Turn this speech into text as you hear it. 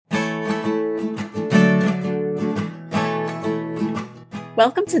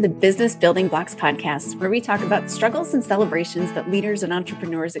Welcome to the Business Building Blocks podcast, where we talk about the struggles and celebrations that leaders and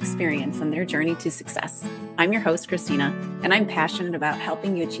entrepreneurs experience on their journey to success. I'm your host, Christina, and I'm passionate about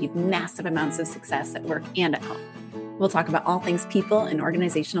helping you achieve massive amounts of success at work and at home. We'll talk about all things people and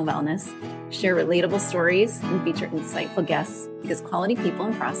organizational wellness, share relatable stories, and feature insightful guests because quality people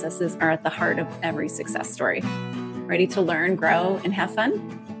and processes are at the heart of every success story. Ready to learn, grow, and have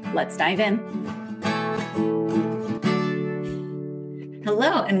fun? Let's dive in.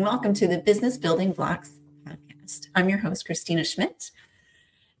 Hello, and welcome to the Business Building Blocks podcast. I'm your host, Christina Schmidt.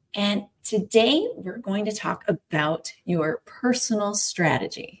 And today we're going to talk about your personal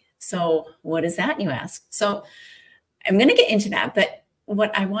strategy. So what is that, you ask? So I'm going to get into that, but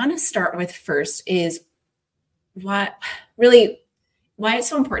what I want to start with first is why it's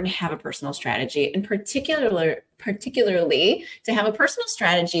so important to have a personal strategy, and particularly to have a personal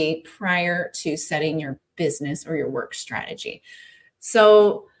strategy prior to setting your business or your work strategy.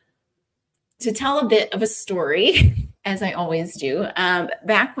 So to tell a bit of a story, as I always do,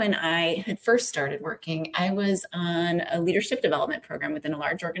 back when I had first started working, I was on a leadership development program within a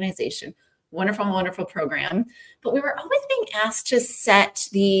large organization. Wonderful, wonderful program. But we were always being asked to set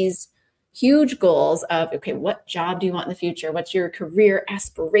these huge goals of, okay, what job do you want in the future? What's your career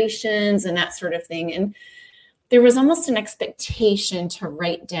aspirations and that sort of thing? And there was almost an expectation to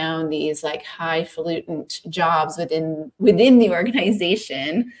write down these like highfalutin jobs within the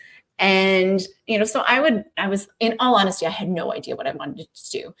organization. And, so I was, in all honesty, I had no idea what I wanted to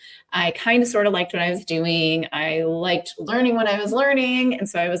do. I kind of sort of liked what I was doing. I liked learning what I was learning. And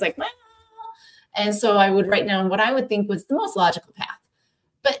so I was like, well, and so I would write down what I would think was the most logical path,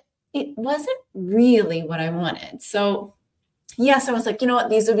 but it wasn't really what I wanted. So yes, I was like, you know what,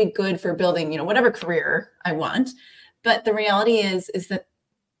 these would be good for building, whatever career I want. But the reality is that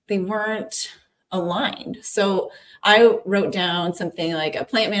they weren't aligned. So I wrote down something like a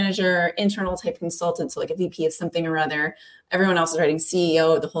plant manager, internal type consultant, so like a VP of something or other. Everyone else was writing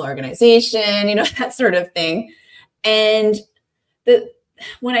CEO of the whole organization, that sort of thing. And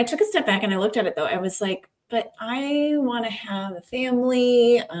when I took a step back and I looked at it though, I was like, but I want to have a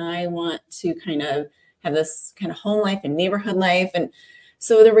family. I want to kind of have this kind of home life and neighborhood life. And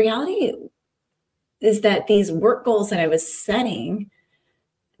so the reality is that these work goals that I was setting,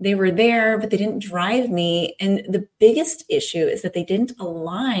 they were there, but they didn't drive me. And the biggest issue is that they didn't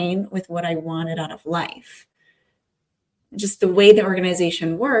align with what I wanted out of life. Just the way the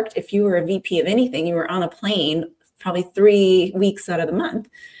organization worked, if you were a VP of anything, you were on a plane probably 3 weeks out of the month.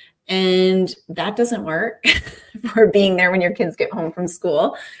 And that doesn't work for being there when your kids get home from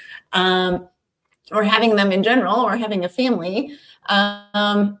school. Or having them in general, or having a family.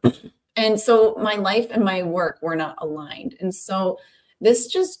 And so my life and my work were not aligned. And so this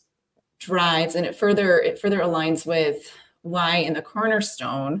just drives, and it further aligns with why in the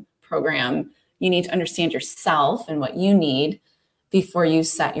Cornerstone program, you need to understand yourself and what you need before you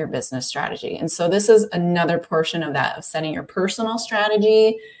set your business strategy. And so this is another portion of that, of setting your personal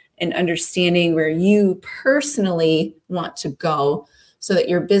strategy and understanding where you personally want to go, so that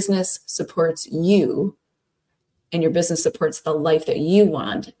your business supports you and your business supports the life that you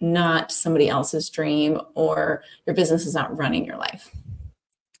want, not somebody else's dream, or your business is not running your life.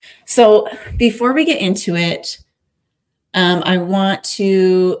 So before we get into it, I want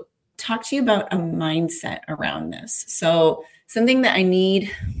to talk to you about a mindset around this. So something that you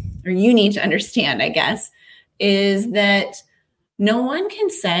need to understand, I guess, is that no one can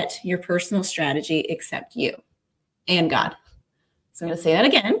set your personal strategy except you and God. So I'm going to say that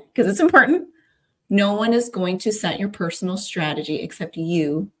again because it's important. No one is going to set your personal strategy except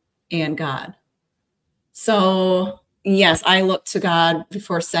you and God. So yes, I look to God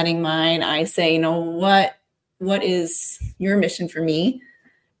before setting mine. I say, what is your mission for me?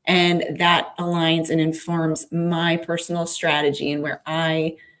 And that aligns and informs my personal strategy and where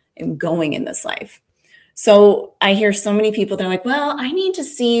I am going in this life. So I hear so many people, they're like, well, I need to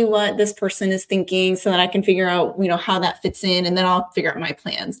see what this person is thinking so that I can figure out, how that fits in, and then I'll figure out my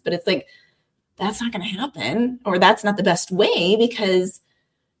plans. But it's like, that's not going to happen, or that's not the best way, because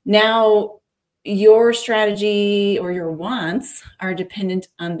now your strategy or your wants are dependent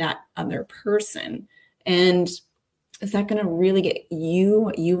on that other person. And is that going to really get you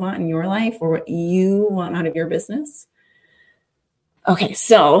what you want in your life or what you want out of your business? Okay,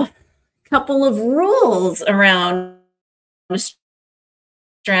 so couple of rules around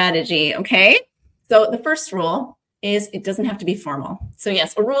strategy. Okay. So the first rule is it doesn't have to be formal. So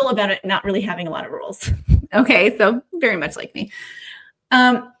yes, a rule about it not really having a lot of rules. Okay. So very much like me.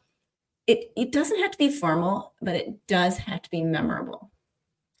 It doesn't have to be formal, but it does have to be memorable.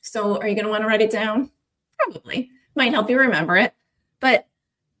 So are you going to want to write it down? Probably. Might help you remember it. But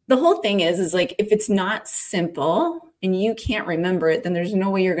the whole thing is like, if it's not simple and you can't remember it, then there's no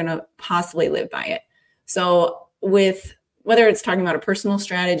way you're going to possibly live by it. So with whether it's talking about a personal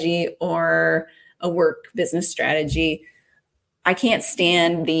strategy or a work business strategy, I can't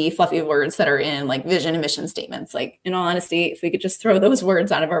stand the fluffy words that are in like vision and mission statements. Like, in all honesty, if we could just throw those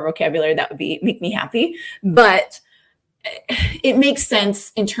words out of our vocabulary, that would make me happy. But it makes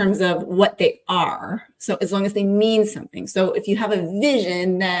sense in terms of what they are. So as long as they mean something. So if you have a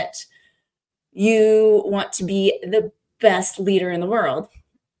vision that you want to be the best leader in the world,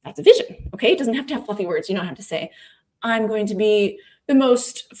 that's a vision. Okay. It doesn't have to have fluffy words. You don't have to say, I'm going to be the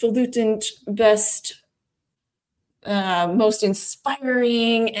most falutant, best, most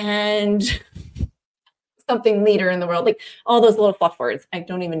inspiring and something leader in the world. Like all those little fluff words. I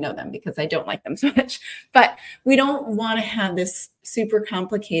don't even know them because I don't like them so much. But we don't want to have this super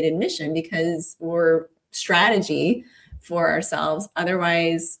complicated mission because we're strategy for ourselves.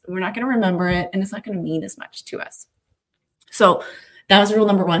 Otherwise, we're not going to remember it and it's not going to mean as much to us. So that was rule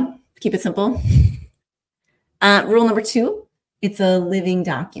number 1. Keep it simple. Rule number 2, it's a living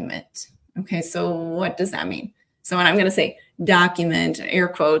document. Okay, so what does that mean? So when I'm going to say document, air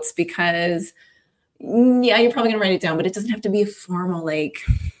quotes, because yeah, you're probably going to write it down, but it doesn't have to be a formal like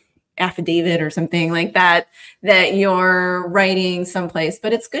affidavit or something like that you're writing someplace.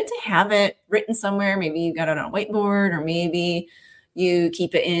 But it's good to have it written somewhere. Maybe you got it on a whiteboard, or maybe you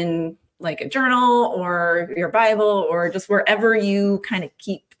keep it in like a journal or your Bible, or just wherever you kind of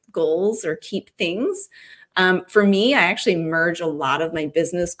keep goals or keep things. For me, I actually merge a lot of my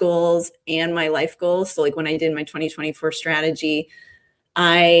business goals and my life goals. So like when I did my 2024 strategy,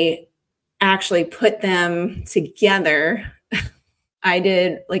 I actually put them together. I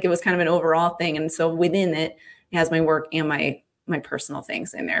did like, it was kind of an overall thing. And so within it, it has my work and my personal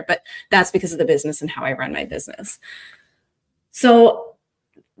things in there, but that's because of the business and how I run my business. So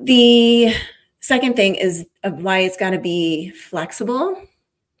the second thing is of why it's got to be flexible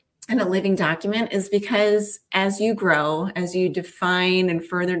and a living document is because as you grow, as you define and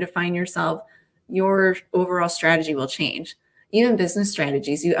further define yourself, your overall strategy will change. Even business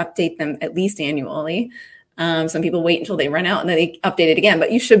strategies, you update them at least annually. Some people wait until they run out and then they update it again,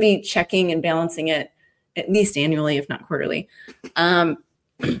 but you should be checking and balancing it at least annually, if not quarterly.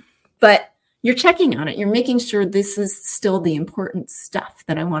 But you're checking on it. You're making sure this is still the important stuff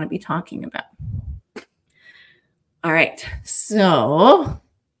that I want to be talking about. All right. So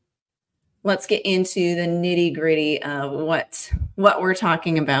let's get into the nitty gritty of what we're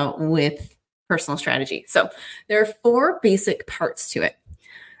talking about with personal strategy. So there are 4 basic parts to it.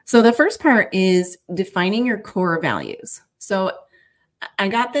 So the first part is defining your core values. So I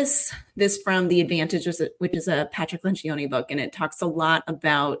got this from The Advantage, which is a Patrick Lencioni book, and it talks a lot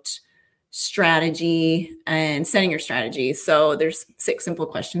about strategy and setting your strategy. So there's 6 simple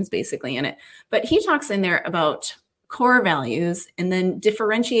questions basically in it. But he talks in there about core values and then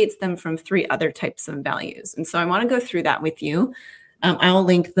differentiates them from 3 other types of values. And so I want to go through that with you. I'll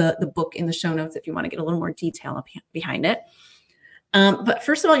link the book in the show notes if you want to get a little more detail behind it. But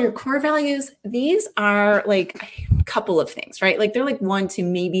first of all, your core values, these are like a couple of things, right? Like they're like 1 to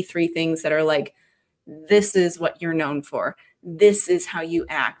maybe 3 things that are like, this is what you're known for. This is how you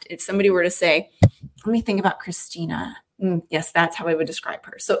act. If somebody were to say, let me think about Christina. Yes, that's how I would describe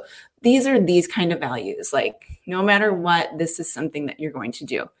her. So these are these kind of values. Like no matter what, this is something that you're going to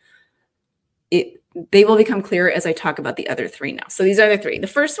do. They will become clearer as I talk about the other 3 now. So these are the 3. The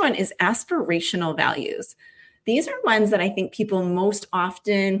first one is aspirational values. These are ones that I think people most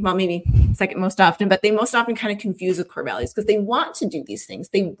often, well, maybe second most often, but they most often kind of confuse with core values because they want to do these things.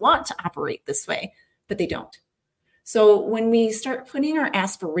 They want to operate this way, but they don't. So when we start putting our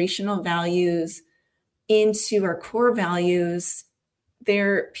aspirational values into our core values,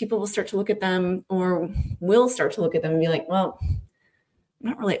 people will start to look at them or will start to look at them and be like, well, I'm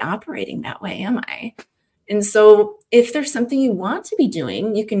not really operating that way, am I? And so if there's something you want to be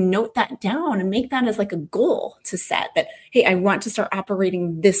doing, you can note that down and make that as like a goal to set that, hey, I want to start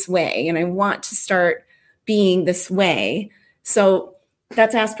operating this way and I want to start being this way. So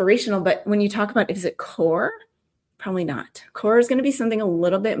that's aspirational. But when you talk about, is it core? Probably not. Core is going to be something a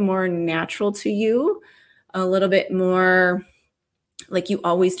little bit more natural to you, a little bit more like you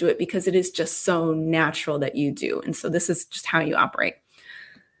always do it because it is just so natural that you do. And so this is just how you operate.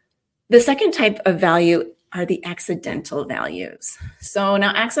 The second type of value are the accidental values. So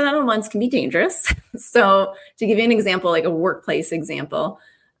now accidental ones can be dangerous. So to give you an example, like a workplace example,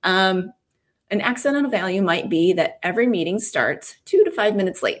 an accidental value might be that every meeting starts 2 to 5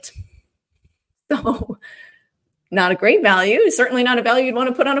 minutes late. So not a great value, certainly not a value you'd want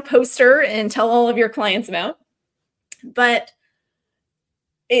to put on a poster and tell all of your clients about. But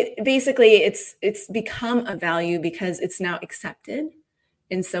it's become a value because it's now accepted.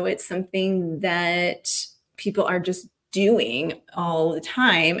 And so it's something that people are just doing all the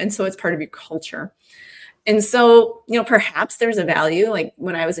time. And so it's part of your culture. And so, perhaps there's a value, like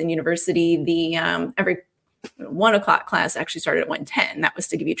when I was in university, the every 1 o'clock class actually started at 1:10. That was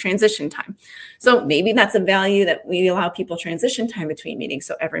to give you transition time. So maybe that's a value that we allow people transition time between meetings.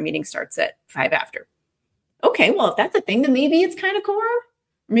 So every meeting starts at 5 after. Okay, well, if that's a thing, then maybe it's kind of core.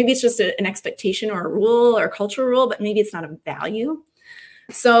 Or maybe it's just an expectation or a rule or a cultural rule, but maybe it's not a value.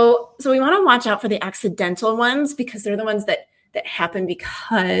 So we want to watch out for the accidental ones because they're the ones that happen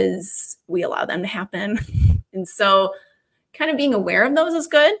because we allow them to happen. And so kind of being aware of those is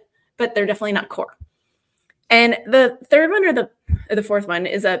good, but they're definitely not core. And the third one or the fourth one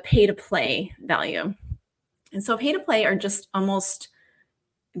is a pay to play value. And so pay to play are just almost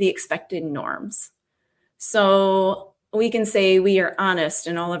the expected norms. So we can say we are honest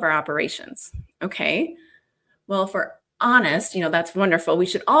in all of our operations. Okay. Well, if we're honest, that's wonderful. We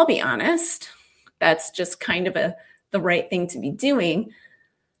should all be honest. That's just kind of the right thing to be doing.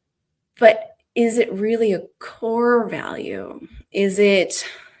 But is it really a core value? Is it,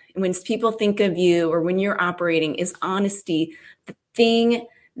 when people think of you or when you're operating, is honesty the thing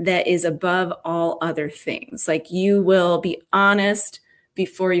that is above all other things? Like you will be honest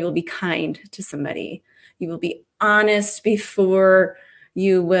before you will be kind to somebody. You will be honest before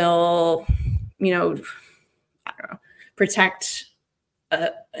you will, protect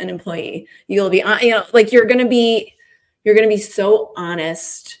an employee. You'll be, like you're going to be so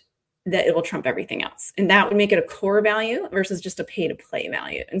honest that it will trump everything else. And that would make it a core value versus just a pay to play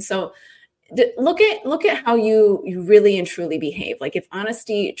value. And so look at how you really and truly behave. Like if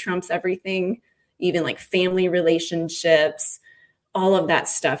honesty trumps everything, even like family relationships, all of that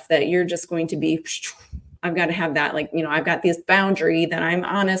stuff that you're just going to be, I've got to have that, like, I've got this boundary that I'm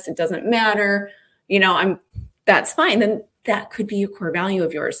honest. It doesn't matter. That's fine. Then that could be a core value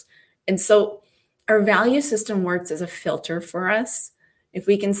of yours. And so our value system works as a filter for us. If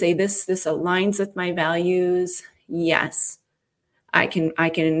we can say this aligns with my values, yes, I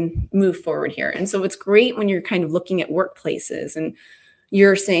can move forward here. And so it's great when you're kind of looking at workplaces and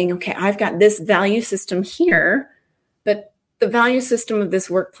you're saying, okay, I've got this value system here, but the value system of this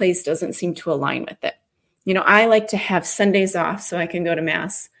workplace doesn't seem to align with it. I like to have Sundays off so I can go to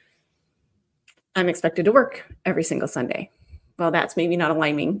mass. I'm expected to work every single Sunday. Well, that's maybe not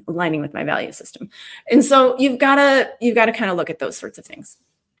aligning with my value system. And so you've got to kind of look at those sorts of things.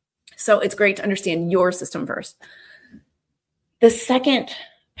 So it's great to understand your system first. The second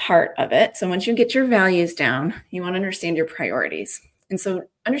part of it, so once you get your values down, you want to understand your priorities. And so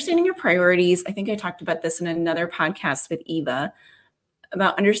understanding your priorities, I think I talked about this in another podcast with Eva,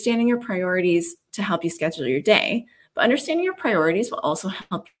 about understanding your priorities to help you schedule your day. But understanding your priorities will also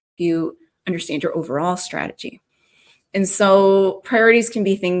help you understand your overall strategy. And so priorities can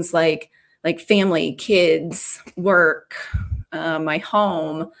be things like family, kids, work, my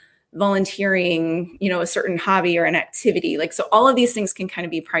home, volunteering, a certain hobby or an activity. So all of these things can kind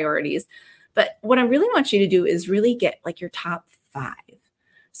of be priorities. But what I really want you to do is really get your top 5.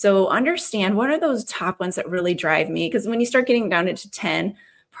 So understand what are those top ones that really drive me? Because when you start getting down into 10,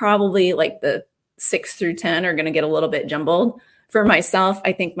 probably the 6 through 10 are going to get a little bit jumbled. For myself,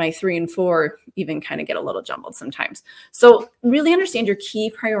 I think my 3 and 4 even kind of get a little jumbled sometimes. So really understand your key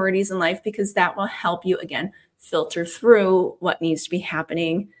priorities in life because that will help you, again, filter through what needs to be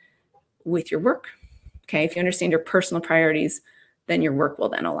happening with your work. Okay, if you understand your personal priorities, then your work will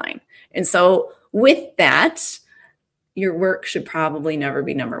then align. And so with that, your work should probably never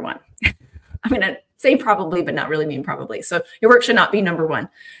be number 1. I'm going to say probably, but not really mean probably. So your work should not be number 1.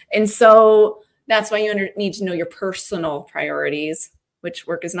 And so that's why you need to know your personal priorities, which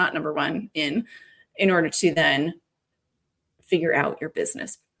work is not number 1 in order to then figure out your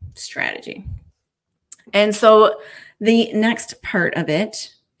business strategy. And so the next part of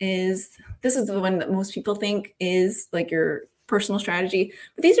it is, this is the one that most people think is your personal strategy,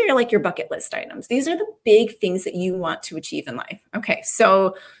 but these are your bucket list items. These are the big things that you want to achieve in life. Okay,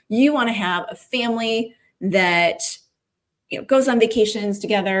 so you want to have a family that goes on vacations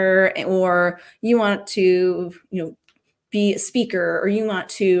together, or you want to, be a speaker, or you want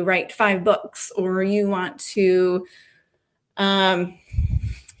to write 5 books, or you want to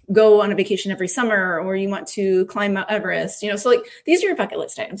go on a vacation every summer, or you want to climb Mount Everest, so these are your bucket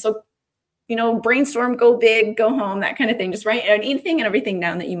list items. So, brainstorm, go big, go home, that kind of thing. Just write anything and everything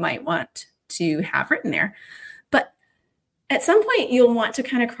down that you might want to have written there. But at some point, you'll want to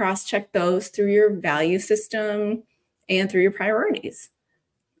kind of cross-check those through your value system and through your priorities.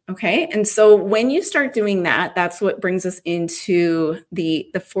 Okay. And so when you start doing that, that's what brings us into the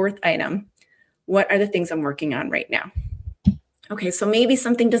fourth item. What are the things I'm working on right now? Okay. So maybe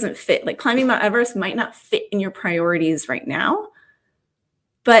something doesn't fit, like climbing Mount Everest might not fit in your priorities right now,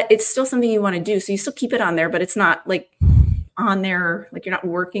 but it's still something you want to do. So you still keep it on there, but it's not like on there, like you're not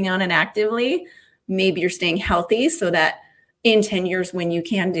working on it actively. Maybe you're staying healthy so that in 10 years, when you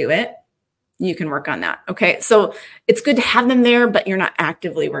can do it, you can work on that. Okay. So it's good to have them there, but you're not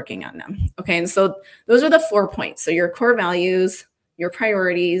actively working on them. Okay. And so those are the 4 points. So your core values, your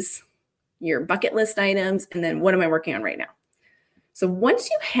priorities, your bucket list items, and then what am I working on right now? So once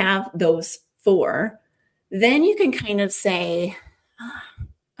you have those 4, then you can kind of say,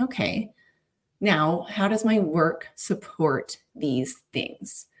 okay, now how does my work support these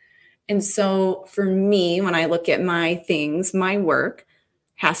things? And so for me, when I look at my things, my work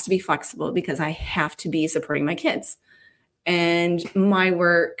has to be flexible because I have to be supporting my kids. And my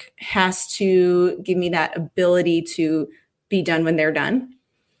work has to give me that ability to be done when they're done.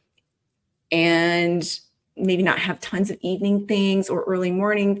 And maybe not have tons of evening things or early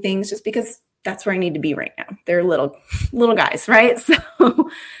morning things just because that's where I need to be right now. They're little guys, right?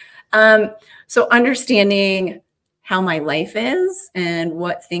 So understanding how my life is and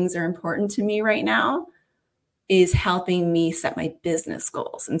what things are important to me right now is helping me set my business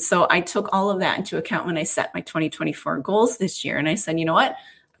goals. And so I took all of that into account when I set my 2024 goals this year. And I said, you know what?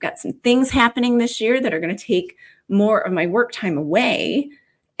 I've got some things happening this year that are going to take more of my work time away.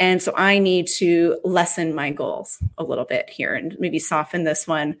 And so I need to lessen my goals a little bit here and maybe soften this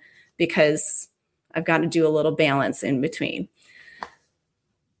one because I've got to do a little balance in between.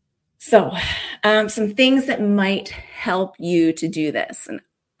 So some things that might help you to do this. And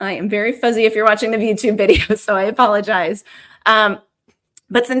I am very fuzzy if you're watching the YouTube video, so I apologize.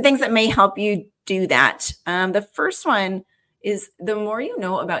 But some things that may help you do that. The first one is the more you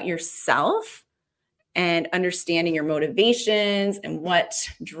know about yourself and understanding your motivations and what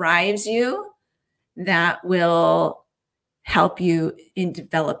drives you, that will help you in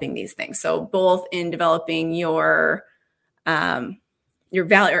developing these things. So both in developing your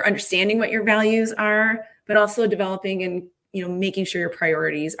value or understanding what your values are, but also developing and making sure your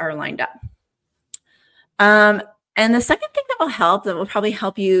priorities are lined up. And the second thing that will probably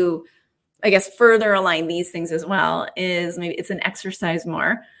help you, I guess, further align these things as well is maybe it's an exercise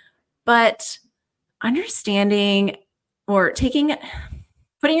more, but understanding or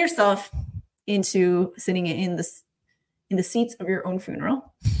putting yourself into sitting in the seats of your own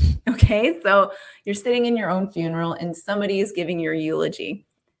funeral. Okay. So you're sitting in your own funeral and somebody is giving your eulogy.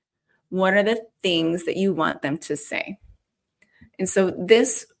 What are the things that you want them to say? And so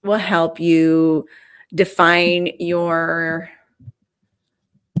this will help you define your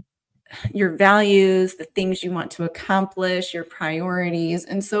values, the things you want to accomplish, your priorities.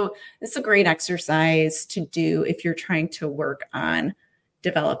 And so it's a great exercise to do if you're trying to work on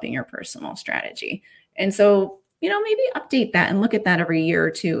developing your personal strategy. And so, maybe update that and look at that every year or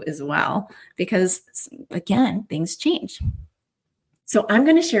two as well, because again, things change. So I'm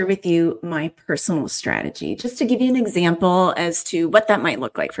going to share with you my personal strategy, just to give you an example as to what that might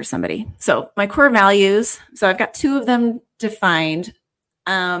look like for somebody. So my core values, so I've got 2 of them defined.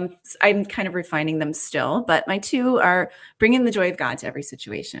 I'm kind of refining them still, but my 2 are bringing the joy of God to every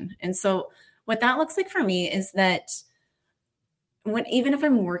situation. And so what that looks like for me is that even if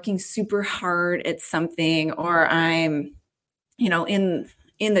I'm working super hard at something or I'm, in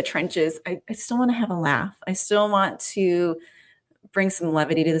the trenches, I still want to have a laugh. I still want to bring some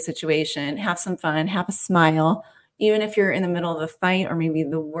levity to the situation, have some fun, have a smile, even if you're in the middle of a fight or maybe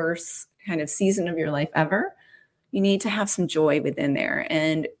the worst kind of season of your life ever. You need to have some joy within there,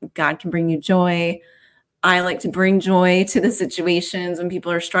 and God can bring you joy. I like to bring joy to the situations when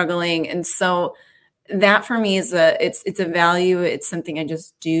people are struggling. And so that for me is it's a value. It's something I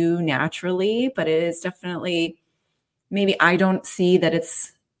just do naturally, but it is definitely, maybe I don't see that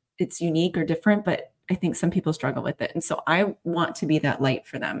it's unique or different, but I think some people struggle with it. And so I want to be that light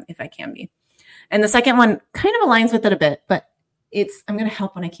for them if I can be. And the second one kind of aligns with it a bit, but I'm going to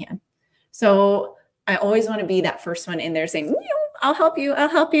help when I can. So I always want to be that first one in there saying, I'll help you. I'll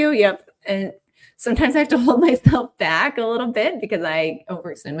help you. Yep. And sometimes I have to hold myself back a little bit because I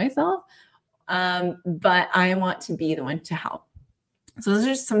overextend myself. But I want to be the one to help. So those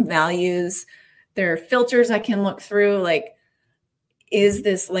are some values. There are filters I can look through, like, is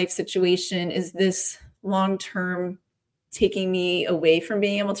this life situation, is this long-term taking me away from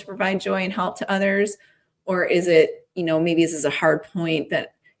being able to provide joy and help to others? Or is it, maybe this is a hard point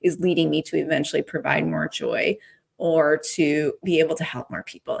that is leading me to eventually provide more joy or to be able to help more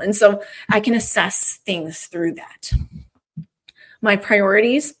people? And so I can assess things through that. My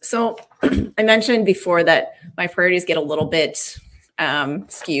priorities. So I mentioned before that my priorities get a little bit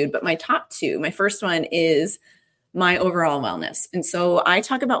skewed, but my top two, my first one is my overall wellness. And so I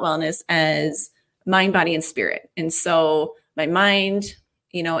talk about wellness as mind, body, and spirit. And so my mind,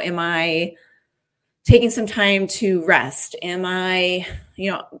 am I taking some time to rest? Am I,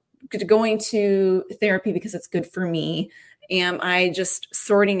 going to therapy because it's good for me? Am I just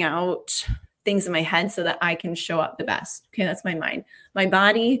sorting out things in my head so that I can show up the best? Okay, that's my mind. My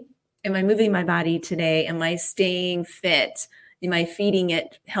body, am I moving my body today? Am I staying fit? Am I feeding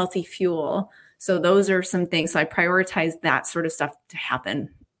it healthy fuel? So those are some things. So I prioritize that sort of stuff to happen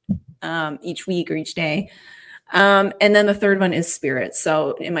each week or each day. And then the third one is spirit.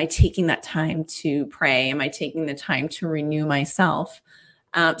 So am I taking that time to pray? Am I taking the time to renew myself?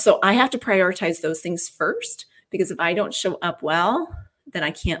 So I have to prioritize those things first, because if I don't show up well, then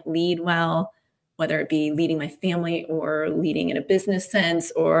I can't lead well, whether it be leading my family or leading in a business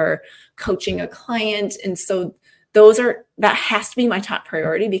sense or coaching a client. And so that has to be my top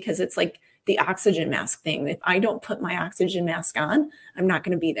priority, because it's like the oxygen mask thing. If I don't put my oxygen mask on, I'm not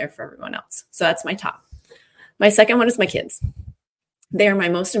going to be there for everyone else. So that's my top. My second one is my kids. They are my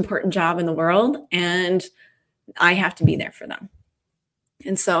most important job in the world, and I have to be there for them.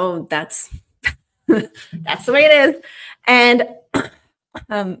 And so that's the way it is. And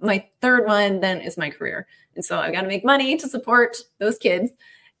my third one then is my career. And so I've got to make money to support those kids.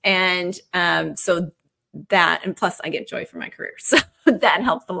 And so that, and plus I get joy from my career. So that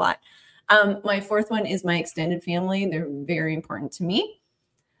helps a lot. My fourth one is my extended family. They're very important to me.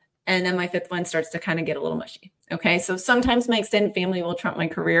 And then my fifth one starts to kind of get a little mushy. Okay. So sometimes my extended family will trump my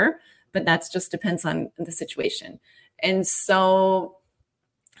career, but that's just depends on the situation. And so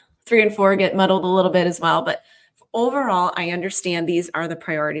 3 and 4 get muddled a little bit as well. But overall, I understand these are the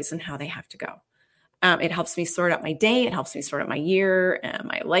priorities and how they have to go. It helps me sort out my day. It helps me sort out my year and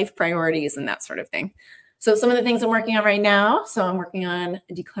my life priorities and that sort of thing. So some of the things I'm working on right now. So I'm working on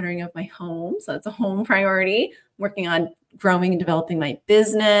decluttering of my home. So that's a home priority. I'm working on growing and developing my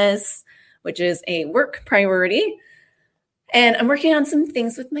business, which is a work priority. And I'm working on some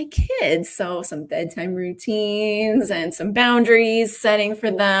things with my kids. So some bedtime routines and some boundaries setting for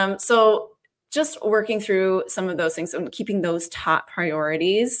them. So just working through some of those things and keeping those top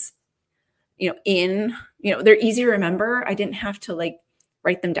priorities, they're easy to remember. I didn't have to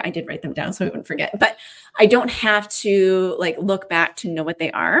write them down. I did write them down so I wouldn't forget, but I don't have to look back to know what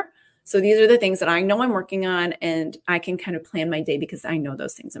they are. So these are the things that I know I'm working on, and I can kind of plan my day because I know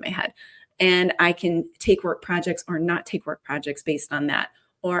those things in my head. And I can take work projects or not take work projects based on that.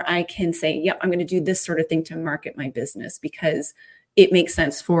 Or I can say, yep, I'm going to do this sort of thing to market my business because it makes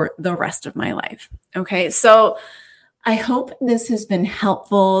sense for the rest of my life. Okay. So I hope this has been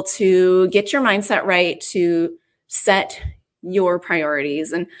helpful to get your mindset right, to set your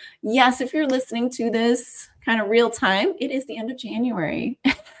priorities. And yes, if you're listening to this kind of real time, it is the end of January.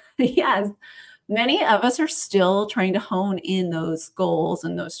 Yes. Many of us are still trying to hone in those goals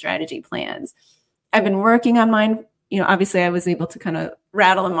and those strategy plans. I've been working on mine. Obviously I was able to kind of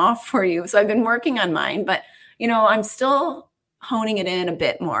rattle them off for you. So I've been working on mine, but I'm still honing it in a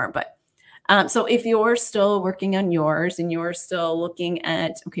bit more. But so if you're still working on yours and you're still looking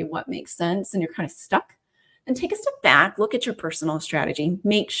at, okay, what makes sense and you're kind of stuck, then take a step back, look at your personal strategy,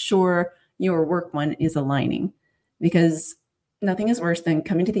 make sure your work one is aligning, because nothing is worse than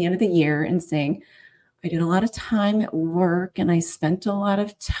coming to the end of the year and saying, I did a lot of time at work and I spent a lot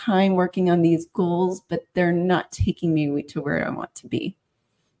of time working on these goals, but they're not taking me to where I want to be.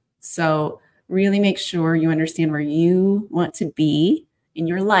 So really make sure you understand where you want to be in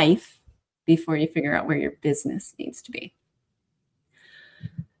your life before you figure out where your business needs to be.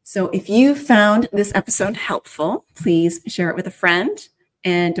 So if you found this episode helpful, please share it with a friend.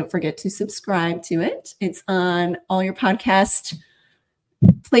 And don't forget to subscribe to it. It's on all your podcast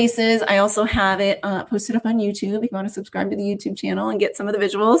places. I also have it posted up on YouTube if you want to subscribe to the YouTube channel and get some of the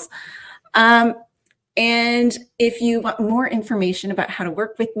visuals. And if you want more information about how to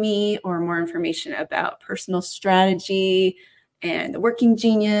work with me or more information about personal strategy and the Working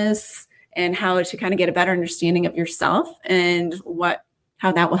Genius and how to kind of get a better understanding of yourself and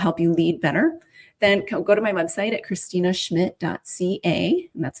how that will help you lead better, then go to my website at christinaschmidt.ca.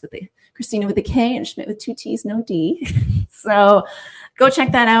 And that's with Christina with a K and Schmidt with 2 T's, no D. So go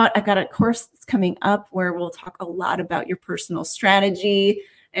check that out. I've got a course that's coming up where we'll talk a lot about your personal strategy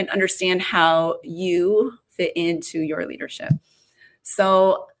and understand how you fit into your leadership.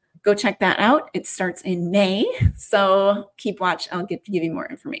 So go check that out. It starts in May. So keep watch. I'll give you more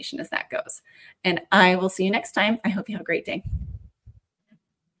information as that goes. And I will see you next time. I hope you have a great day.